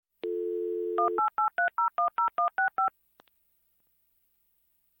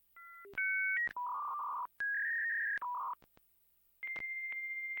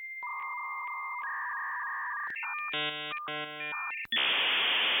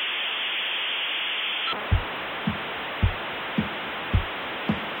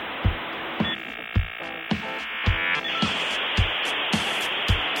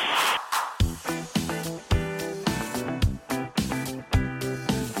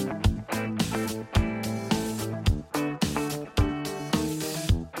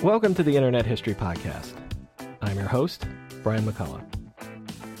Welcome to the Internet History Podcast. I'm your host, Brian McCullough.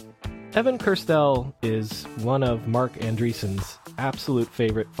 Evan Kirstel is one of Marc Andreessen's absolute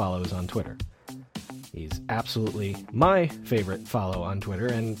favorite follows on Twitter. He's absolutely my favorite follow on Twitter,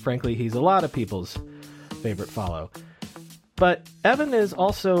 and frankly, he's a lot of people's favorite follow. But Evan is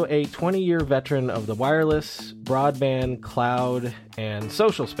also a 20-year veteran of the wireless, broadband, cloud, and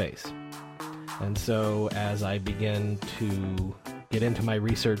social space. And so as I begin to get into my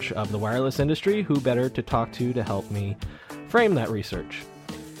research of the wireless industry, who better to talk to help me frame that research?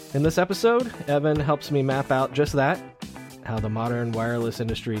 In this episode, Evan helps me map out just that, how the modern wireless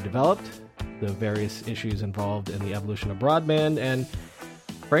industry developed, the various issues involved in the evolution of broadband, and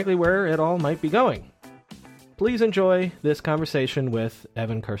frankly, where it all might be going. Please enjoy this conversation with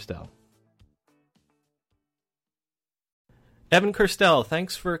Evan Kirstel. Evan Kirstel,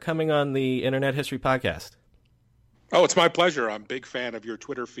 thanks for coming on the Internet History Podcast. Oh, it's my pleasure. I'm a big fan of your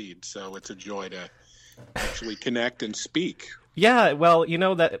Twitter feed, so it's a joy to actually connect and speak. Yeah, well, you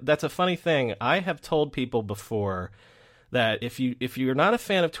know, that's a funny thing. I have told people before that if you're not a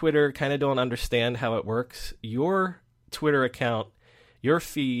fan of Twitter, kind of don't understand how it works, your Twitter account, your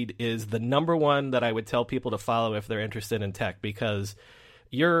feed is the number one that I would tell people to follow if they're interested in tech, because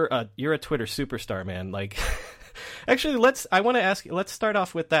you're a Twitter superstar, man. Like, actually, let's start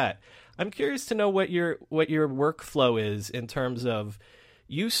off with that. I'm curious to know what your workflow is in terms of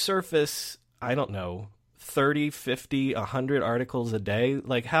you surface, I don't know, 30, 50, 100 articles a day.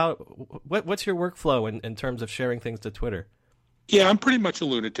 Like what's your workflow in terms of sharing things to Twitter? Yeah, I'm pretty much a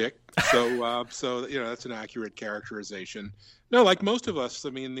lunatic. So that's an accurate characterization. No, like most of us,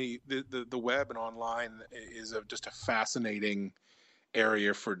 I mean, the web and online is just a fascinating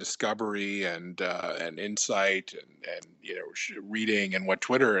area for discovery and insight and reading, and what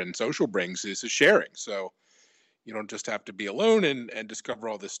Twitter and social brings is sharing. So you don't just have to be alone and discover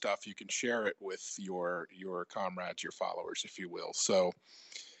all this stuff. You can share it with your comrades, your followers, if you will. So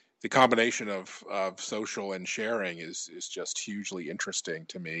the combination of social and sharing is just hugely interesting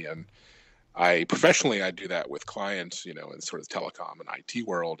to me. And professionally I do that with clients, in sort of telecom and IT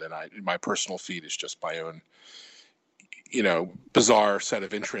world. And my personal feed is just my own bizarre set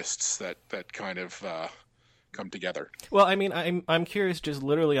of interests that kind of come together. Well, I mean, I'm curious, just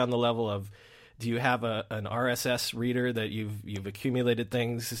literally on the level of, do you have an RSS reader that you've accumulated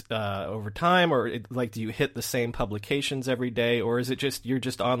things over time, or do you hit the same publications every day, or is it just you're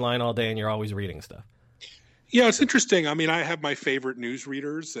just online all day and you're always reading stuff? Yeah, it's interesting. I mean, I have my favorite news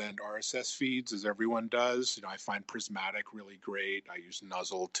readers and RSS feeds, as everyone does. I find Prismatic really great. I use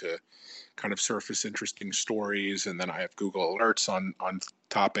Nuzzle to kind of surface interesting stories, and then I have Google Alerts on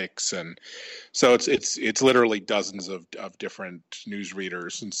topics, and so it's literally dozens of different news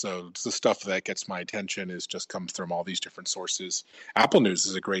readers, and so it's the stuff that gets my attention comes from all these different sources. Apple News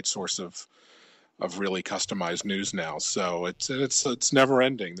is a great source of really customized news now. So it's never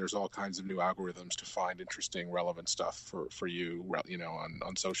ending. There's all kinds of new algorithms to find interesting, relevant stuff for you,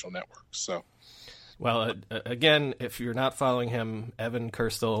 on social networks. So, well, again, if you're not following him, Evan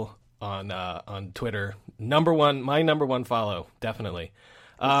Kirstel on Twitter, my number one follow, definitely.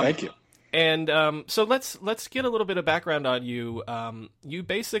 Thank you. And so let's get a little bit of background on you. You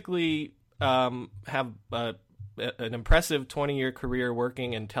basically have an impressive 20-year career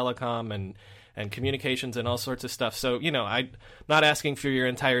working in telecom and communications and all sorts of stuff. So, I'm not asking for your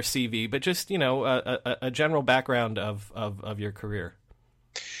entire CV, but just, a general background of your career.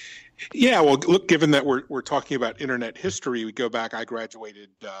 Yeah, well, look, given that we're talking about internet history, we go back, I graduated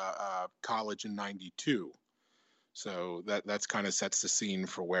college in 92. So that's kind of sets the scene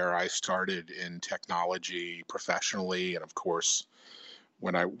for where I started in technology professionally. And of course,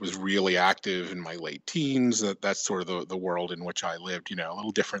 when I was really active in my late teens, that's sort of the world in which I lived, a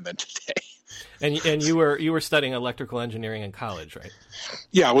little different than today. And you were studying electrical engineering in college, right?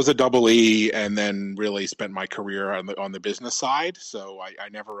 Yeah, I was a double E, and then really spent my career on the business side. So I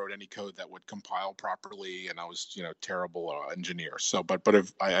never wrote any code that would compile properly, and I was terrible engineer. So, but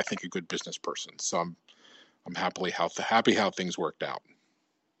I think a good business person. So I'm happy how things worked out.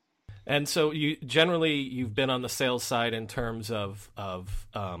 And so you've been on the sales side in terms of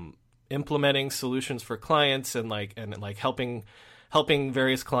implementing solutions for clients and helping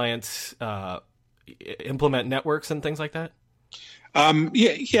various clients implement networks and things like that?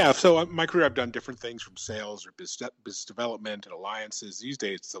 Yeah. So my career, I've done different things from sales or business development and alliances. These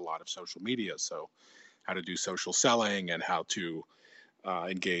days, it's a lot of social media. So how to do social selling and how to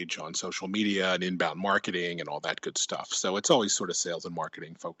engage on social media and inbound marketing and all that good stuff. So it's always sort of sales and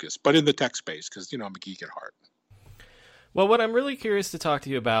marketing focused, but in the tech space, because, I'm a geek at heart. Well, what I'm really curious to talk to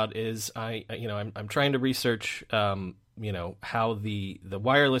you about is I'm trying to research, how the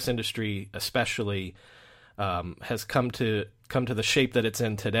wireless industry especially has come to the shape that it's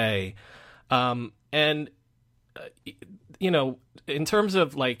in today. In terms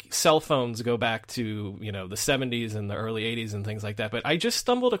of like cell phones go back to, the 70s and the early 80s and things like that. But I just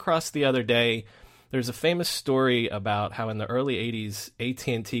stumbled across the other day, there's a famous story about how in the early 80s,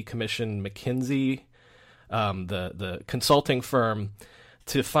 AT&T commissioned McKinsey, the consulting firm,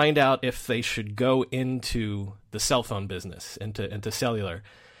 to find out if they should go into the cell phone business, into cellular.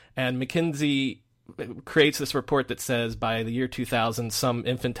 And McKinsey creates this report that says by the year 2000, some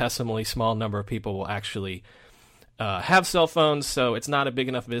infinitesimally small number of people will actually have cell phones, so it's not a big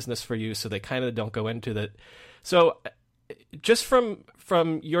enough business for you, so they kind of don't go into that. So just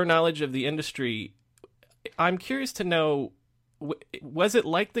from your knowledge of the industry, I'm curious to know, was it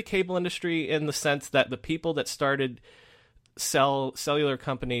like the cable industry in the sense that the people that started cellular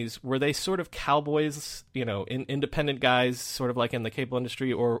companies, were they sort of cowboys, independent guys, sort of like in the cable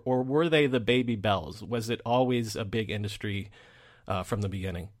industry, or were they the baby bells? Was it always a big industry from the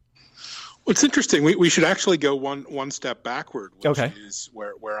beginning? Well, it's interesting. We should actually go one step backward, which okay. is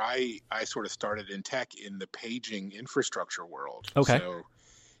where I sort of started in tech in the paging infrastructure world. Okay. So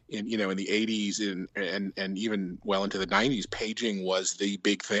in the 80s and even well into the 90s, paging was the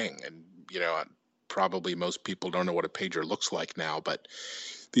big thing. And, probably most people don't know what a pager looks like now, but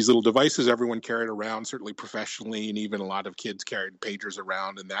these little devices everyone carried around, certainly professionally, and even a lot of kids carried pagers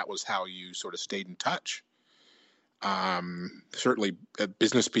around, and that was how you sort of stayed in touch. Certainly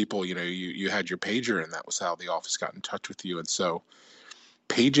business people, you had your pager, and that was how the office got in touch with you. And so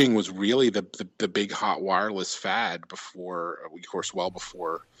paging was really the big hot wireless fad before, of course, well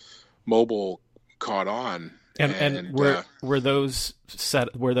before mobile caught on. And were those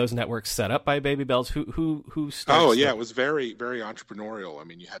networks set up by Baby Bells? Who started? Oh yeah, it was very, very entrepreneurial. I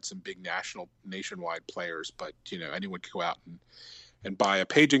mean, you had some big nationwide players, but anyone could go out and buy a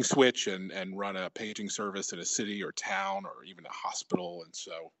paging switch and run a paging service in a city or town or even a hospital. And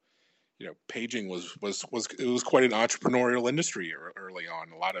so, paging was quite an entrepreneurial industry early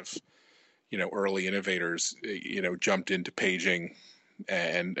on. A lot of, early innovators, jumped into paging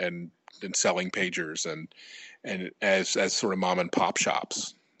and selling pagers and as sort of mom and pop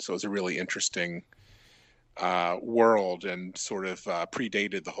shops. So it's a really interesting world, and sort of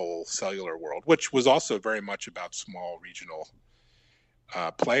predated the whole cellular world, which was also very much about small regional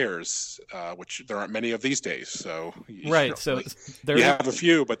players, which there aren't many of these days. So right, so you have a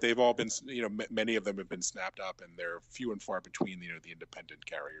few, but they've all been, many of them have been snapped up, and they're few and far between, the independent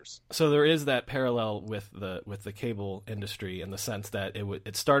carriers. So there is that parallel with the cable industry in the sense that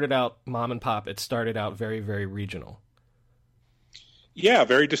it started out mom and pop. It started out very, very regional. Yeah,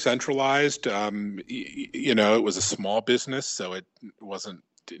 very decentralized. It was a small business, so it wasn't,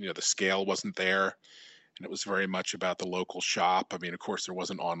 the scale wasn't there. And it was very much about the local shop. I mean, of course, there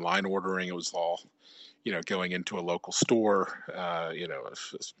wasn't online ordering. It was all, going into a local store,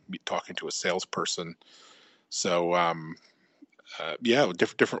 talking to a salesperson. So,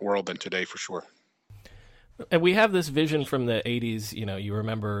 different world than today for sure. And we have this vision from the 80s. You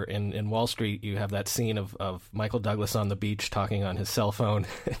remember in Wall Street, you have that scene of Michael Douglas on the beach talking on his cell phone.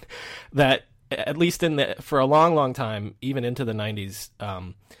 That, at least for a long, long time, even into the 90s,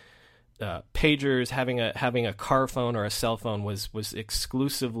 pagers, having a car phone or a cell phone was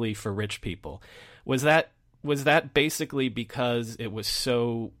exclusively for rich people. Was that basically because it was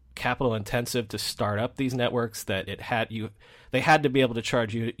so capital intensive to start up these networks that they had to be able to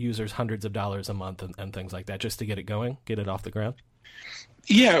charge users hundreds of dollars a month and things like that just to get it off the ground?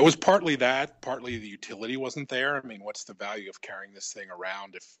 Yeah, it was partly that. Partly the utility wasn't there. I mean, what's the value of carrying this thing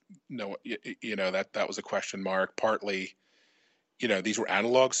around if that was a question mark. Partly, these were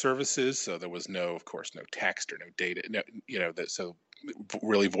analog services, so there was of course, no text or no data. So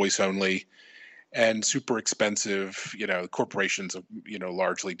really voice only, and super expensive. Corporations,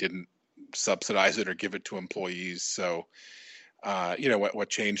 largely didn't subsidize it or give it to employees. So, what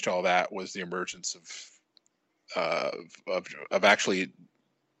changed all that was the emergence of actually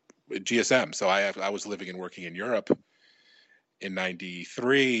GSM. So I was living and working in Europe in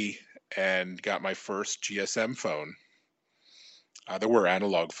 '93 and got my first GSM phone. There were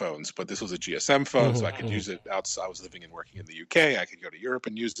analog phones, but this was a GSM phone, so I could use it outside. I was living and working in the UK. I could go to Europe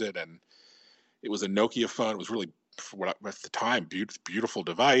and use it, and it was a Nokia phone. It was really, for what at the time, beautiful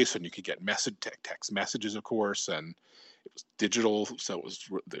device, and you could get text messages, of course, and It was digital, so it was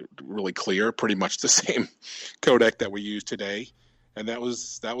really clear, pretty much the same codec that we use today. And that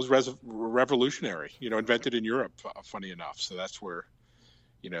was revolutionary, invented in Europe, funny enough. So that's where,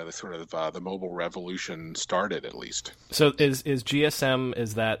 the sort of the mobile revolution started, at least. So is GSM,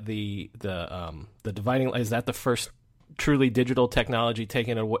 is that the dividing, is that the first truly digital technology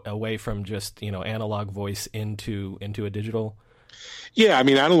taken away from just, analog voice into a digital? Yeah, I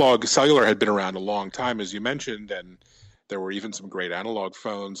mean, analog cellular had been around a long time, as you mentioned, and there were even some great analog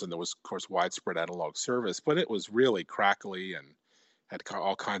phones, and there was, of course, widespread analog service, but it was really crackly and had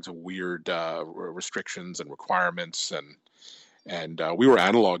all kinds of weird restrictions and requirements, and we were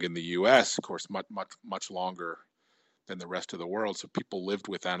analog in the U.S., of course, much longer than the rest of the world. So people lived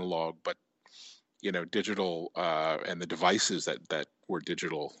with analog, but digital and the devices that were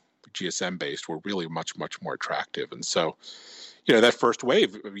digital, GSM based, were really much more attractive. And so, that first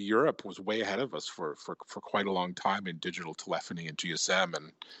wave of Europe was way ahead of us for quite a long time in digital telephony and GSM.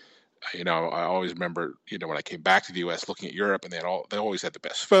 And I always remember, when I came back to the U.S. looking at Europe, and they always had the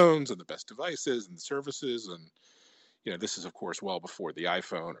best phones and the best devices and services. And, this is, of course, well before the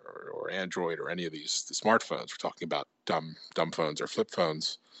iPhone or Android or any of the smartphones. We're talking about dumb phones or flip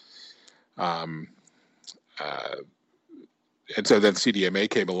phones. And so then CDMA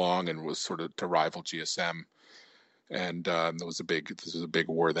came along and was sort of to rival GSM. And there was a big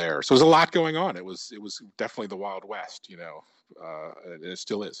war there. So there's a lot going on. It was definitely the Wild West, and it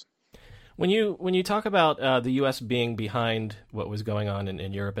still is. When you talk about the U.S. being behind what was going on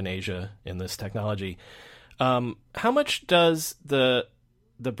in Europe and Asia in this technology, how much does the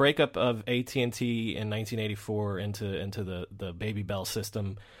breakup of AT&T in 1984 into the Baby Bell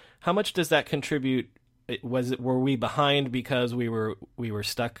system, how much does that contribute? Were we behind because we were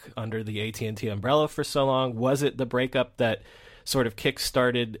stuck under the AT&T umbrella for so long? Was it the breakup that sort of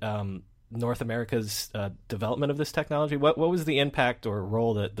kick-started North America's development of this technology? What was the impact or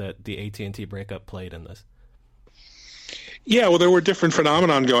role that the AT&T breakup played in this? Yeah, well, there were different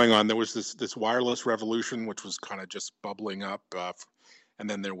phenomenon going on. There was this wireless revolution, which was kind of just bubbling up, and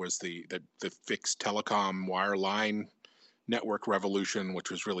then there was the fixed telecom wireline network revolution, which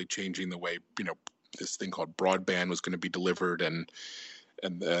was really changing the way this thing called broadband was going to be delivered, and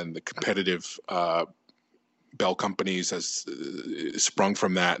then the competitive Bell companies has sprung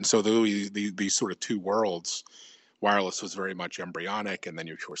from that. And so these sort of two worlds, wireless was very much embryonic, and then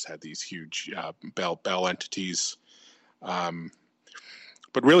you of course had these huge Bell entities.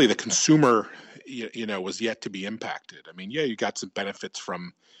 But really the consumer, was yet to be impacted. I mean, yeah, you got some benefits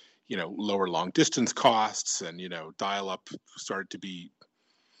from, lower long distance costs, and, dial-up started to be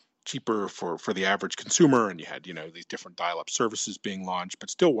cheaper for the average consumer, and you had, these different dial-up services being launched, but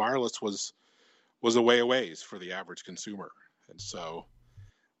still wireless was a ways for the average consumer. And so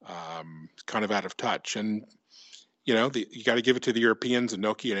kind of out of touch. And, you got to give it to the Europeans and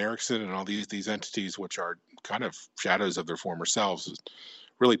Nokia and Ericsson and all these entities, which are kind of shadows of their former selves,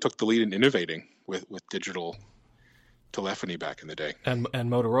 really took the lead in innovating with digital telephony back in the day. And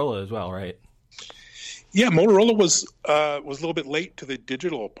Motorola as well, right? Yeah, Motorola was a little bit late to the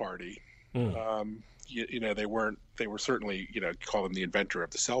digital party. They were certainly, call them the inventor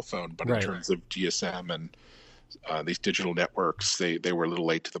of the cell phone, but in terms of GSM and these digital networks, they were a little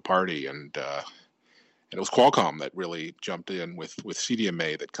late to the party. And it was Qualcomm that really jumped in with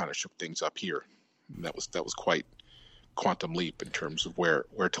CDMA that kind of shook things up here. And that was quite quantum leap in terms of where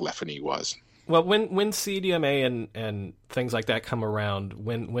telephony was. Well, when CDMA and things like that come around,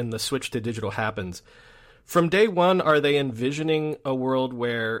 when the switch to digital happens, from day one, are they envisioning a world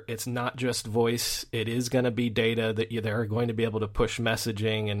where it's not just voice, it is going to be data, that they're going to be able to push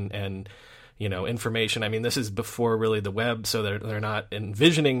messaging and information? I mean, this is before really the web, so they're not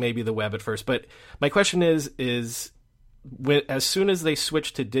envisioning maybe the web at first. But my question is as soon as they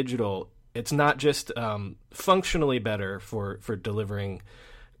switch to digital, it's not just functionally better for delivering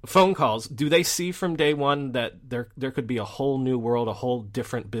phone calls. Do they see from day one that there could be a whole new world, a whole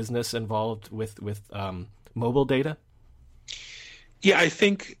different business involved with mobile data? Yeah, I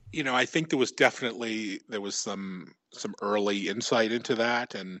think there was some early insight into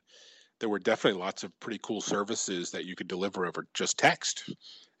that, and there were definitely lots of pretty cool services that you could deliver over just text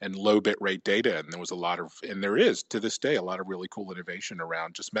and low bit rate data. And there is to this day a lot of really cool innovation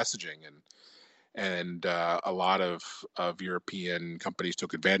around just messaging, and a lot of European companies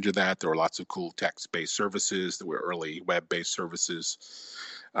took advantage of that. There were lots of cool text-based services. There were early web-based services.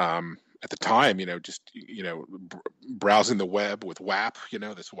 At the time, browsing the web with WAP,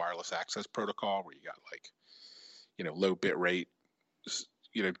 this wireless access protocol where you got low bit rate,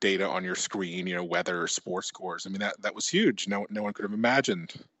 data on your screen, weather, sports scores. I mean, that was huge. No one could have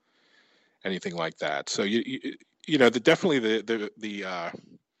imagined anything like that. So definitely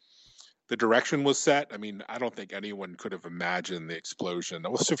the direction was set. I mean, I don't think anyone could have imagined the explosion.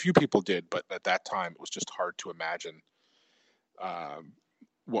 Well, so few people did, but at that time, it was just hard to imagine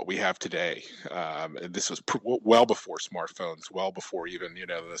what we have today. And this was well before smartphones, well before even,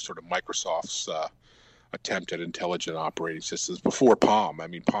 the sort of Microsoft's attempt at intelligent operating systems, before Palm. I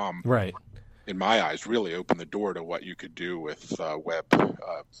mean, Palm, right, in my eyes, really opened the door to what you could do with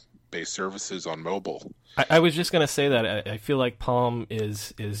web-based services on mobile. I was just going to say that I feel like Palm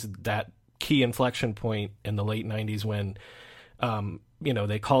is that key inflection point in the late 90s when,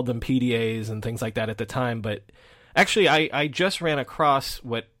 they called them PDAs and things like that at the time. But actually, I just ran across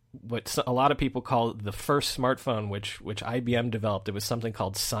what a lot of people call the first smartphone, which IBM developed. It was something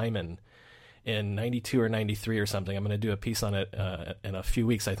called Simon in 92 or 93 or something. I'm going to do a piece on it in a few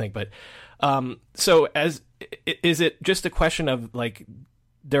weeks, I think. But so is it just a question of like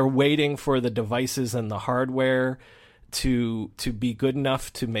they're waiting for the devices and the hardware to be good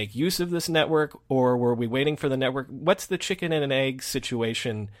enough to make use of this network, or were we waiting for the network? What's the chicken and an egg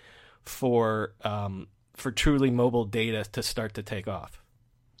situation for truly mobile data to start to take off?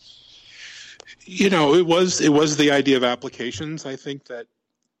 It was the idea of applications. I think that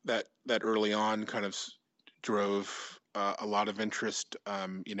early on kind of drove a lot of interest.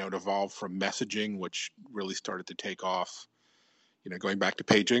 It evolved from messaging, which really started to take off. Going back to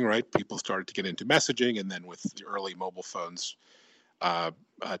paging, right? People started to get into messaging, and then with the early mobile phones,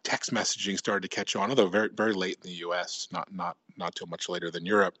 text messaging started to catch on, although very, very late in the U.S., not too much later than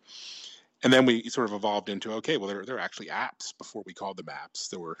Europe. And then we sort of evolved into, okay, well, there are actually apps before we called them apps.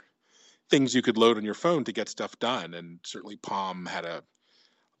 There were things you could load on your phone to get stuff done, and certainly Palm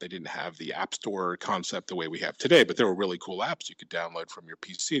they didn't have the App Store concept the way we have today, but there were really cool apps you could download from your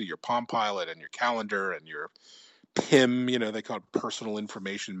PC to your Palm Pilot and your calendar and your PIM, they call it personal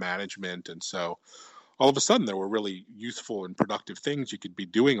information management. And so all of a sudden there were really useful and productive things you could be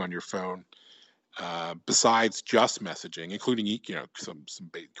doing on your phone besides just messaging, including, some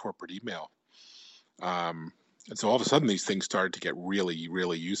corporate email. And so all of a sudden these things started to get really,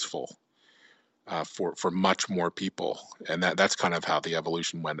 really useful for much more people. And that's kind of how the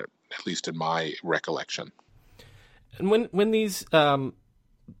evolution went, at least in my recollection. And when these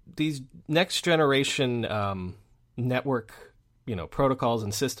next generation network, protocols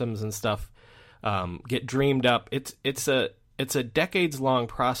and systems and stuff get dreamed up, it's a decades long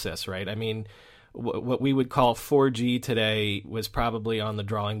process, right? I mean, what we would call 4G today was probably on the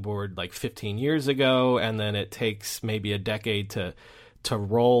drawing board like 15 years ago, and then it takes maybe a decade to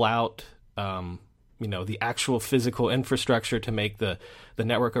roll out the actual physical infrastructure to make the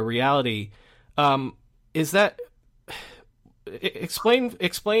network a reality. Is that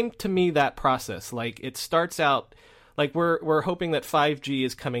explain to me that process? Like, it starts out like we're hoping that 5G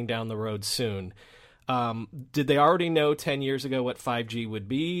is coming down the road soon. Did they already know 10 years ago what 5G would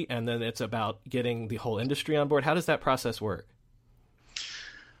be, and then it's about getting the whole industry on board? How does that process work?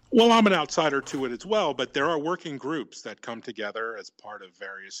 Well, I'm an outsider to it as well, but there are working groups that come together as part of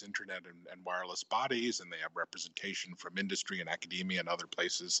various internet and wireless bodies, and they have representation from industry and academia and other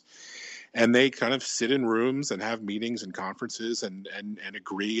places. And they kind of sit in rooms and have meetings and conferences and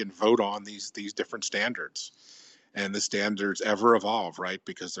agree and vote on these different standards. And the standards ever evolve, right?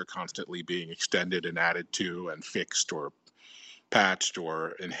 Because they're constantly being extended and added to and fixed or patched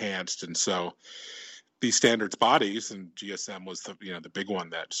or enhanced. And so these standards bodies, and GSM was the big one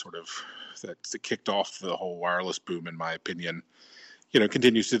that kicked off the whole wireless boom, in my opinion,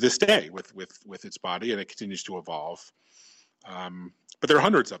 continues to this day with its body, and it continues to evolve. But there are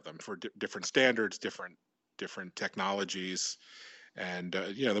hundreds of them for different standards, different technologies. And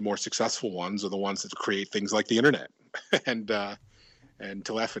the more successful ones are the ones that create things like the internet and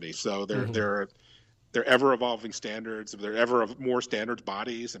telephony. So they're ever evolving standards. There are ever more standards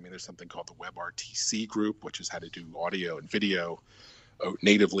bodies. I mean, there's something called the WebRTC group, which is how to do audio and video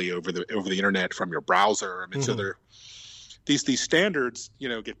natively over the internet from your browser. I mean, so these standards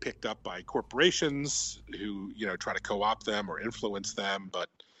get picked up by corporations who try to co-opt them or influence them. But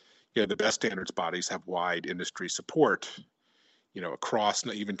the best standards bodies have wide industry support, across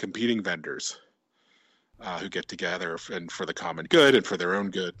even competing vendors who get together and for the common good and for their own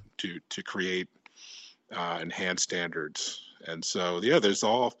good to create enhanced standards. And so, there's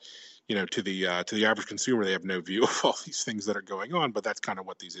all, to the average consumer, they have no view of all these things that are going on, but that's kind of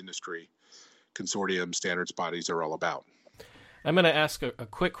what these industry consortium standards bodies are all about. I'm going to ask a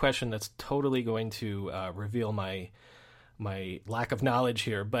quick question that's totally going to reveal my lack of knowledge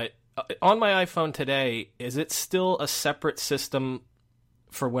here, but on my iPhone today, is it still a separate system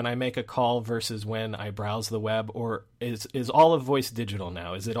for when I make a call versus when I browse the web, or is all of voice digital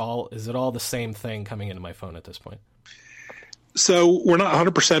now? Is it all the same thing coming into my phone at this point? So we're not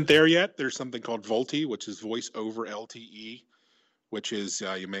 100% there yet. There's something called VoLTE, which is voice over LTE, which is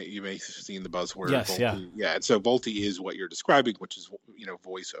you may have seen the buzzword. Yes, VoLTE. Yeah. And so VoLTE is what you're describing, which is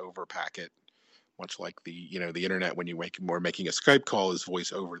voice over packet, much like the internet. When we're making a Skype call, is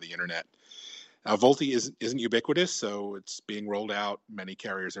voice over the internet. VoLTE isn't ubiquitous, so it's being rolled out. Many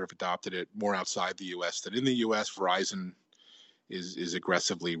carriers have adopted it more outside the U.S. than in the U.S. Verizon is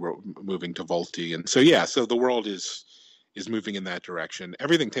aggressively moving to VoLTE, and so the world is moving in that direction.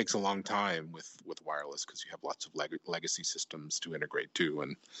 Everything takes a long time with wireless because you have lots of legacy systems to integrate to,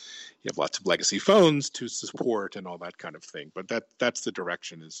 and you have lots of legacy phones to support and all that kind of thing. But that's the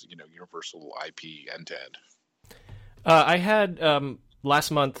direction, is universal IP end to end. I had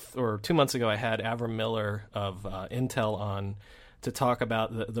last month or 2 months ago, I had Avram Miller of Intel on to talk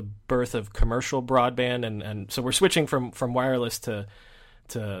about the birth of commercial broadband, and so we're switching from wireless to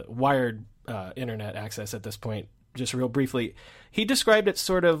wired internet access at this point. Just real briefly, he described it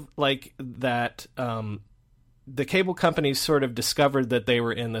sort of like that the cable companies sort of discovered that they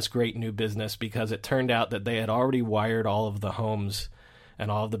were in this great new business because it turned out that they had already wired all of the homes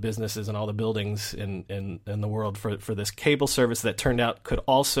and all of the businesses and all the buildings in the world for this cable service that turned out could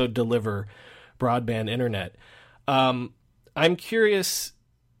also deliver broadband internet. I'm curious,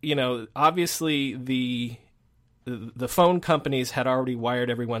 obviously the phone companies had already wired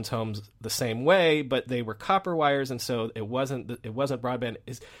everyone's homes the same way, but they were copper wires, and so it wasn't broadband.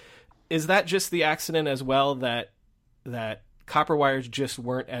 Is that just the accident as well, that copper wires just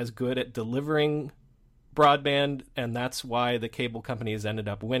weren't as good at delivering broadband, and that's why the cable companies ended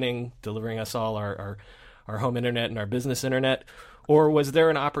up winning, delivering us all our home internet and our business internet? Or was there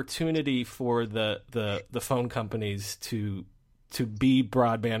an opportunity for the phone companies to be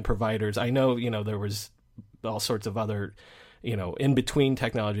broadband providers? I know, there was all sorts of other, in between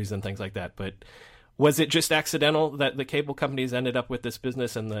technologies and things like that, but was it just accidental that the cable companies ended up with this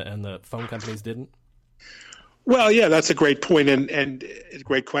business and the phone companies didn't? Well, yeah, that's a great point and a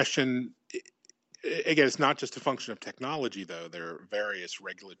great question. Again, it's not just a function of technology, though. There are various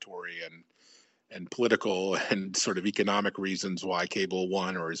regulatory and political and sort of economic reasons why cable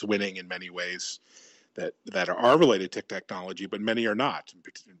won or is winning in many ways that are related to technology, but many are not.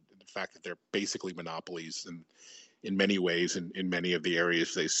 The fact that they're basically monopolies in many ways in many of the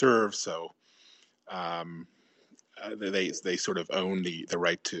areas they serve. So they sort of own the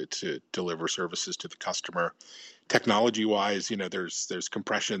right to deliver services to the customer. Technology-wise, there's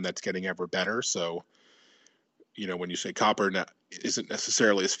compression that's getting ever better. So, when you say copper isn't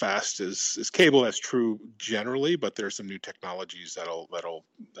necessarily as fast as cable, that's true generally, but there's some new technologies that'll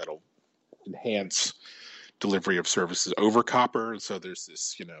enhance delivery of services over copper. And so there's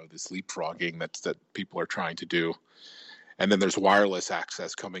this, this leapfrogging that people are trying to do. And then there's wireless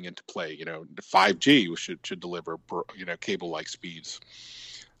access coming into play. 5G should deliver, cable-like speeds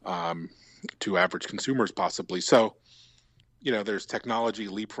to average consumers possibly. So, there's technology,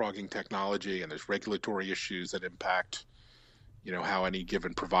 leapfrogging technology, and there's regulatory issues that impact, how any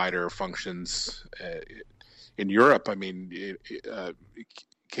given provider functions. In Europe,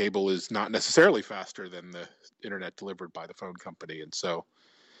 cable is not necessarily faster than the internet delivered by the phone company. And so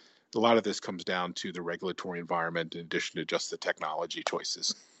a lot of this comes down to the regulatory environment in addition to just the technology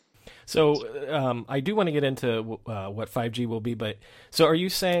choices. So I do want to get into what 5G will be, but so are you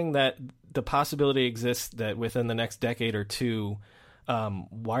saying that the possibility exists that within the next decade or two,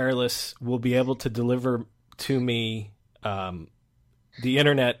 wireless will be able to deliver to me the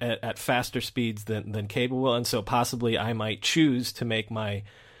internet at faster speeds than cable will, and so possibly I might choose to make my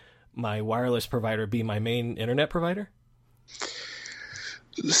wireless provider be my main internet provider?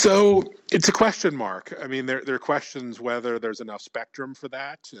 So it's a question mark. There are questions whether there's enough spectrum for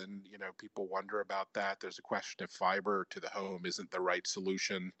that, and people wonder about that. There's a question if fiber to the home isn't the right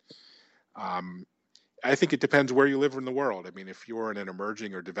solution. I think it depends where you live in the world. If you're in an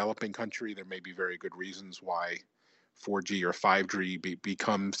emerging or developing country, there may be very good reasons why 4G or 5G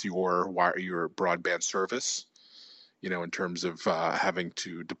becomes your broadband service. In terms of having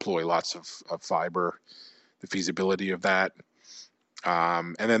to deploy lots of fiber, the feasibility of that.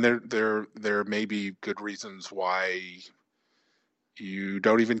 And then there may be good reasons why you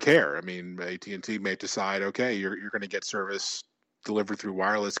don't even care. AT&T may decide, okay, you're going to get service delivered through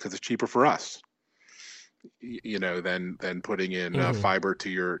wireless because it's cheaper for us, than putting in fiber to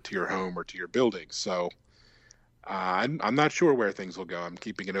your home or to your building. So I'm not sure where things will go. I'm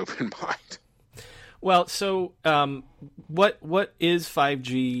keeping an open mind. Well, so what is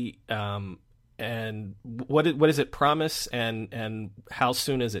 5G? what does it promise, and how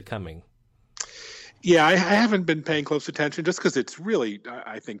soon is it coming? Yeah, I haven't been paying close attention just because it's really,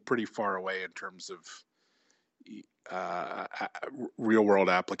 I think, pretty far away in terms of real world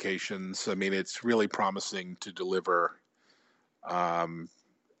applications. I mean, it's really promising to deliver,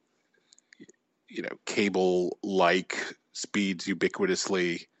 cable-like speeds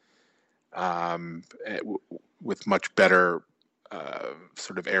ubiquitously, with much better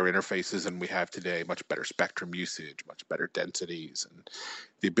sort of air interfaces than we have today, much better spectrum usage, much better densities, and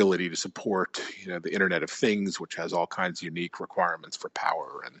the ability to support, the Internet of Things, which has all kinds of unique requirements for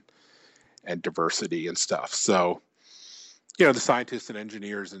power and diversity and stuff. So, the scientists and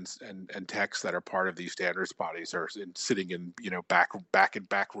engineers and techs that are part of these standards bodies are sitting in, back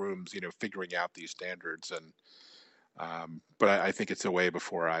rooms, figuring out these standards. And but I think it's a way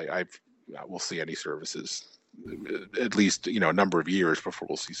before we'll see any services. At least, a number of years before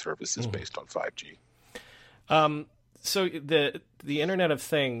we'll see services based on 5G. So the Internet of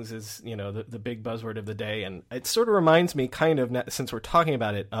Things is, the big buzzword of the day, and it sort of reminds me, kind of, since we're talking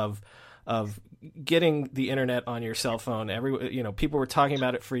about it, of getting the internet on your cell phone. People were talking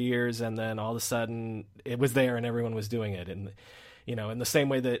about it for years, and then all of a sudden it was there and everyone was doing it. And in the same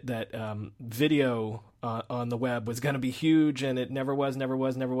way that video on the web was going to be huge, and it never was, and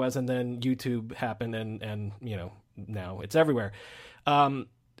then YouTube happened, and now it's everywhere. So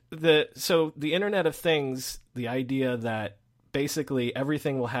the Internet of Things, the idea that basically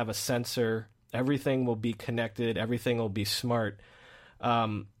everything will have a sensor, everything will be connected, everything will be smart,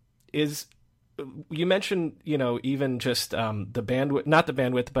 is, you mentioned, even just the bandwidth, not the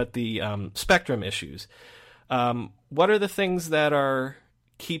bandwidth, but the spectrum issues. What are the things that are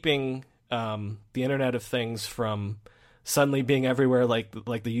keeping the Internet of Things from suddenly being everywhere, like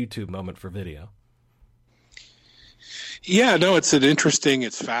the YouTube moment for video? Yeah, no, it's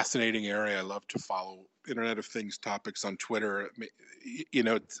it's fascinating area. I love to follow Internet of Things topics on Twitter.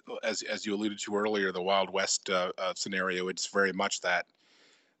 As you alluded to earlier, the Wild West scenario, it's very much that.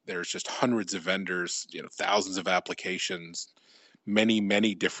 There's just hundreds of vendors, thousands of applications, many,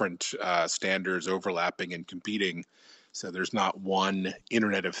 many different standards overlapping and competing. So there's not one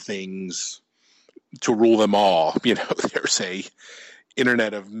Internet of Things to rule them all. There's a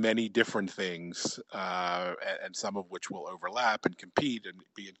Internet of many different things, and some of which will overlap and compete and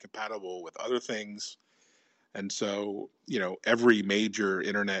be incompatible with other things. And so, every major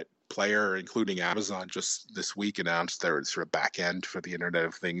Internet player, including Amazon, just this week announced their sort of back end for the Internet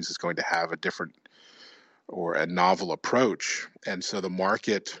of Things is going to have a different or a novel approach. And so the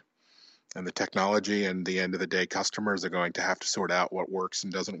market and the technology and the end of the day customers are going to have to sort out what works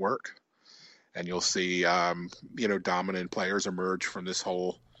and doesn't work. And you'll see, dominant players emerge from this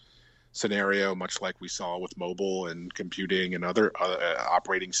whole scenario, much like we saw with mobile and computing and other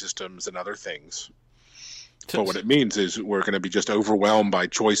operating systems and other things. But what it means is we're going to be just overwhelmed by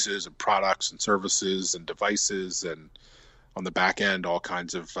choices of products and services and devices, and on the back end, all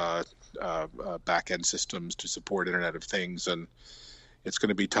kinds of back end systems to support Internet of Things. And it's going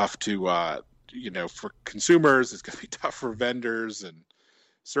to be tough to, for consumers, it's going to be tough for vendors and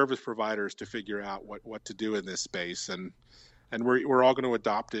service providers to figure out what to do in this space. And we're all going to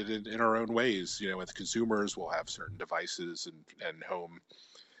adopt it in our own ways. With consumers, we'll have certain devices and home.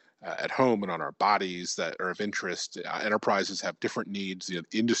 At home and on our bodies that are of interest. Enterprises have different needs.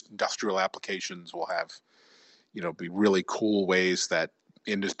 Industrial applications will have, be really cool ways that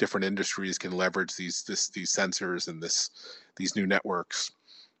different industries can leverage these sensors and these new networks,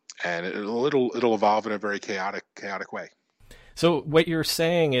 and it'll evolve in a very chaotic way. So what you're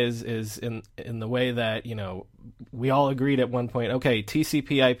saying is in the way that we all agreed at one point. Okay,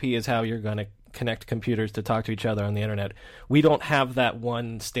 TCP/IP is how you're going to connect computers to talk to each other on the internet. We don't have that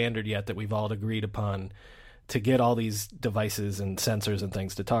one standard yet that we've all agreed upon to get all these devices and sensors and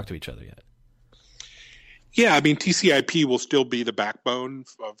things to talk to each other yet. Yeah, I mean, TCP/IP will still be the backbone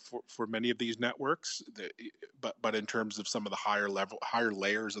for many of these networks, but in terms of some of the higher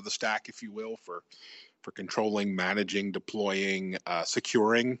layers of the stack, if you will, for controlling, managing, deploying,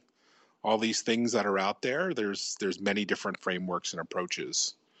 securing all these things that are out there, there's many different frameworks and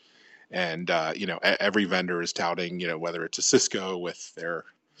approaches. And, every vendor is touting, whether it's a Cisco with their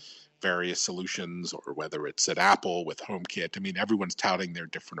various solutions or whether it's at Apple with HomeKit. I mean, everyone's touting their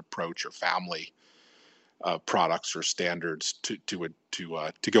different approach or family of products or standards to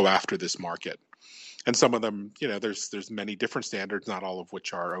go after this market. And some of them, there's many different standards, not all of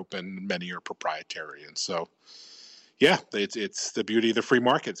which are open, many are proprietary. And so, yeah, it's the beauty of the free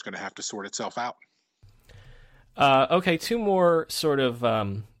market. It's going to have to sort itself out. Okay, two more sort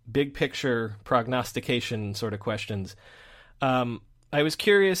of big picture prognostication sort of questions. I was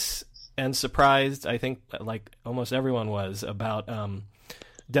curious, and surprised, I think, like almost everyone was, about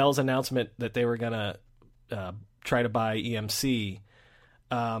Dell's announcement that they were going to try to buy EMC.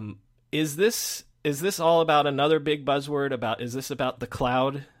 Is this all about another big buzzword? Is this about the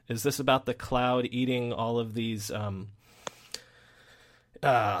cloud? Is this about the cloud eating all of these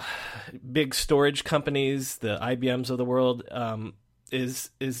big storage companies, the IBMs of the world? Is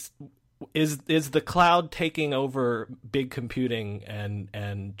the cloud taking over big computing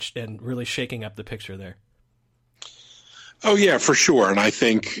and really shaking up the picture there? Oh yeah, for sure. And I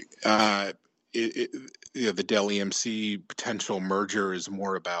think the Dell EMC potential merger is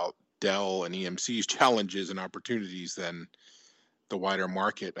more about Dell and EMC's challenges and opportunities than the wider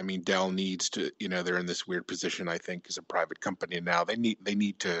market. I mean, Dell needs to, they're in this weird position, I think, as a private company now. They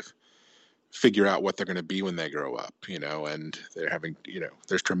need to figure out what they're going to be when they grow up, and they're having,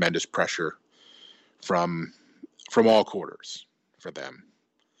 there's tremendous pressure from all quarters for them.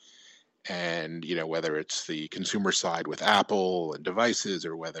 And, whether it's the consumer side with Apple and devices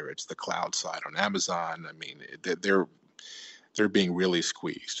or whether it's the cloud side on Amazon, I mean, they're being really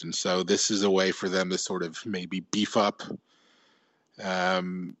squeezed. And so this is a way for them to sort of maybe beef up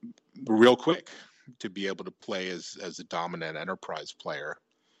real quick to be able to play as a dominant enterprise player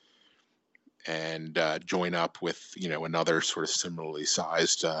and join up with, another sort of similarly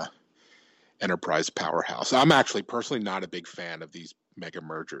sized enterprise powerhouse. I'm actually personally not a big fan of these mega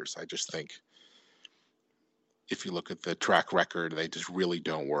mergers. I just think if you look at the track record, they just really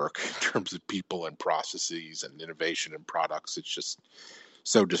don't work in terms of people and processes and innovation and products. It's just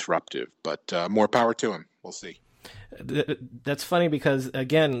so disruptive, but more power to them. We'll see. That's funny because,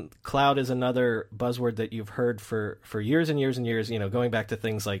 again, cloud is another buzzword that you've heard for years and years and years, going back to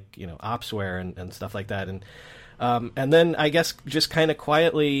things like, Opsware and stuff like that. And then I guess just kind of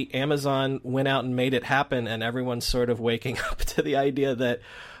quietly Amazon went out and made it happen, and everyone's sort of waking up to the idea that,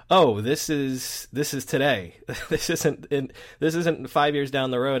 oh, this is today. This isn't 5 years down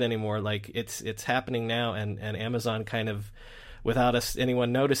the road anymore. Like it's happening now, and Amazon kind of, without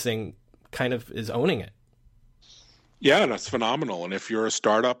anyone noticing, kind of is owning it. Yeah, that's phenomenal. And if you're a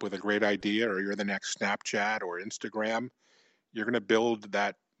startup with a great idea, or you're the next Snapchat or Instagram, you're going to build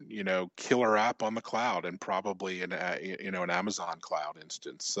that, killer app on the cloud, and probably an Amazon cloud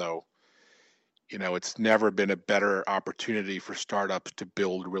instance. So, it's never been a better opportunity for startups to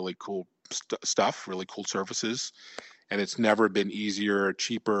build really cool stuff, really cool services. And it's never been easier,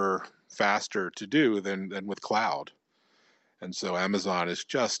 cheaper, faster to do than with cloud. And so Amazon is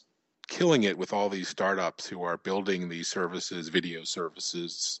just killing it with all these startups who are building these services, video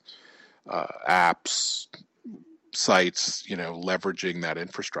services, apps, sites, leveraging that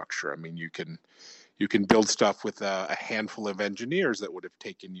infrastructure. I mean, you can build stuff with a handful of engineers that would have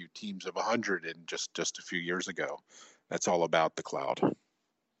taken you teams of 100 in just a few years ago. That's all about the cloud.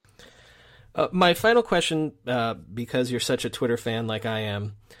 My final question, because you're such a Twitter fan like I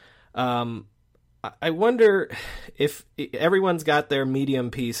am, I wonder if everyone's got their Medium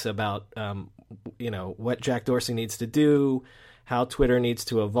piece about, what Jack Dorsey needs to do, how Twitter needs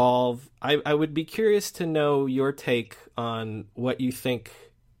to evolve. I would be curious to know your take on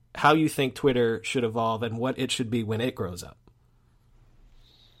how you think Twitter should evolve and what it should be when it grows up.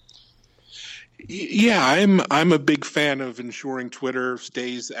 Yeah, I'm a big fan of ensuring Twitter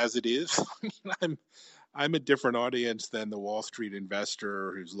stays as it is. I'm a different audience than the Wall Street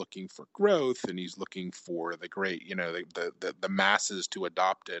investor who's looking for growth, and he's looking for the great, the masses to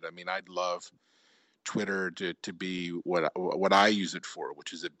adopt it. I mean, I'd love Twitter to be what I use it for,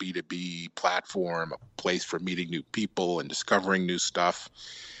 which is a B2B platform, a place for meeting new people and discovering new stuff.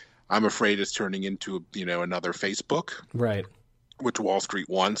 I'm afraid it's turning into, another Facebook, right? Which Wall Street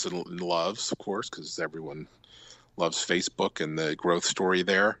wants and loves, of course, because everyone loves Facebook and the growth story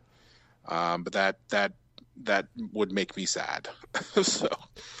there. But that would make me sad. So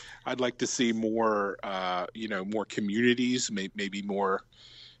I'd like to see more, more communities, maybe more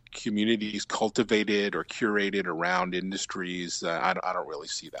communities cultivated or curated around industries. I don't really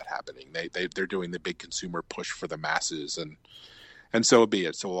see that happening. They're doing the big consumer push for the masses, and so be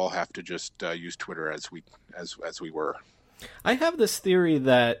it. So we'll all have to just use Twitter as we were. I have this theory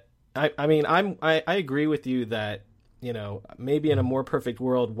that I agree with you that, maybe in a more perfect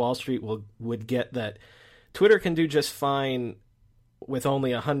world, Wall Street would get that Twitter can do just fine with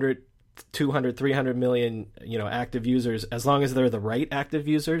only 100, 200, 300 million, active users, as long as they're the right active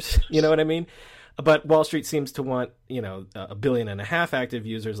users. You know what I mean? But Wall Street seems to want, 1.5 billion active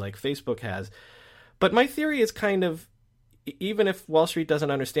users like Facebook has. But my theory is kind of, even if Wall Street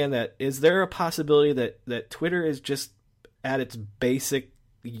doesn't understand that, is there a possibility that Twitter is just at its basic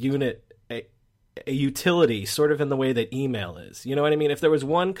unit a utility, sort of in the way that email is. You know what I mean? If there was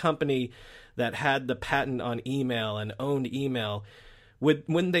one company that had the patent on email and owned email,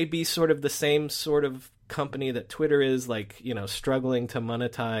 wouldn't they be sort of the same sort of company that Twitter is, like, you know, struggling to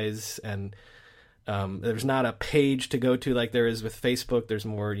monetize, and there's not a page to go to like there is with Facebook. There's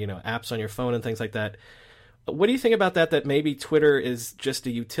more, you know, apps on your phone and things like that. What do you think about that maybe Twitter is just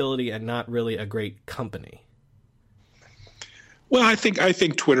a utility and not really a great company? Well, I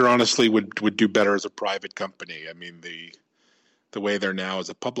think Twitter honestly would do better as a private company. I mean, the way they're now as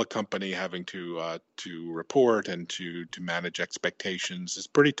a public company, having to report and to manage expectations is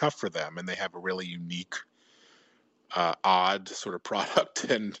pretty tough for them, and they have a really unique, odd sort of product,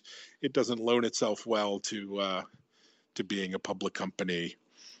 and it doesn't loan itself well to being a public company.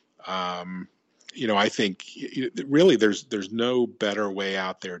 You know, I think really there's no better way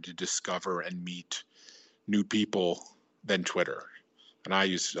out there to discover and meet new people than Twitter. And I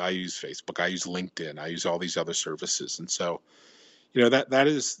use Facebook, I use LinkedIn, I use all these other services, and so, you know, that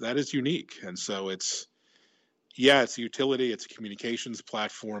is unique. And so it's a utility, it's a communications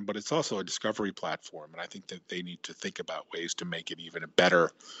platform, but it's also a discovery platform. And I think that they need to think about ways to make it even a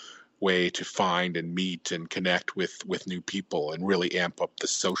better way to find and meet and connect with new people and really amp up the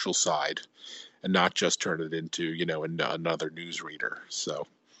social side and not just turn it into, you know, another news reader. So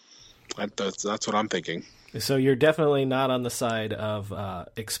that's what I'm thinking. So you're definitely not on the side of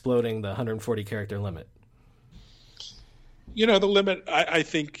exploding the 140 character limit. You know, the limit, I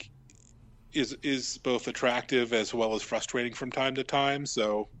think, is both attractive as well as frustrating from time to time.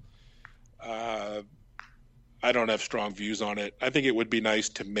 So I don't have strong views on it. I think it would be nice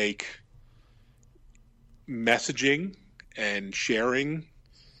to make messaging and sharing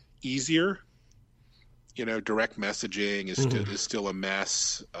easier. You know, direct messaging is still a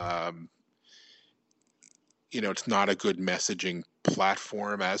mess. You know, it's not a good messaging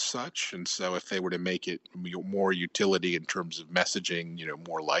platform as such. And so if they were to make it more utility in terms of messaging, you know,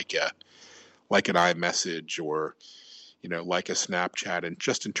 more like an iMessage or, you know, like a Snapchat, and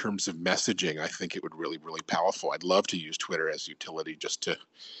just in terms of messaging, I think it would really, really powerful. I'd love to use Twitter as utility just to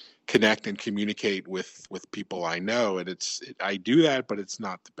connect and communicate with people I know. And I do that, but it's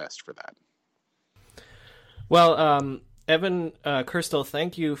not the best for that. Well, Evan Kirstel,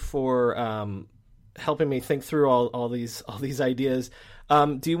 thank you for helping me think through all these ideas.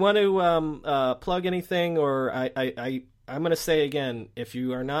 Do you want to plug anything? Or I'm going to say again, if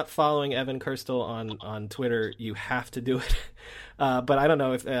you are not following Evan Kirstel on Twitter, you have to do it. But I don't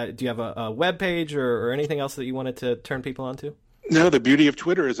know if do you have a web page or anything else that you wanted to turn people onto? No, the beauty of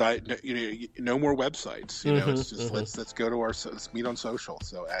Twitter is no more websites. You know, it's just let's go to let's meet on social.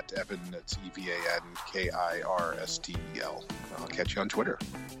 So at Evan, that's EvanKirstel. I'll catch you on Twitter.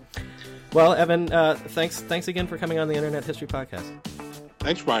 Well, Evan, thanks again for coming on the Internet History Podcast.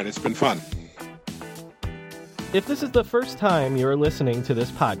 Thanks, Brian. It's been fun. If this is the first time you're listening to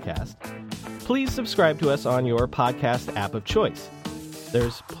this podcast, please subscribe to us on your podcast app of choice.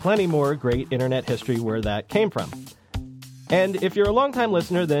 There's plenty more great Internet history where that came from. And if you're a longtime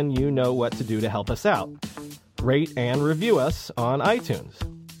listener, then you know what to do to help us out. Rate and review us on iTunes.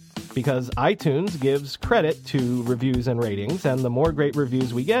 Because iTunes gives credit to reviews and ratings, and the more great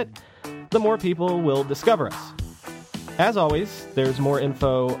reviews we get, the more people will discover us. As always, there's more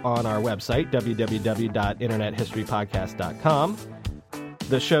info on our website, www.internethistorypodcast.com.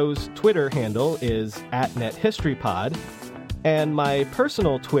 The show's Twitter handle is @NetHistoryPod, and my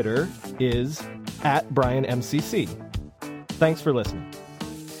personal Twitter is @BrianMCC. Thanks for listening.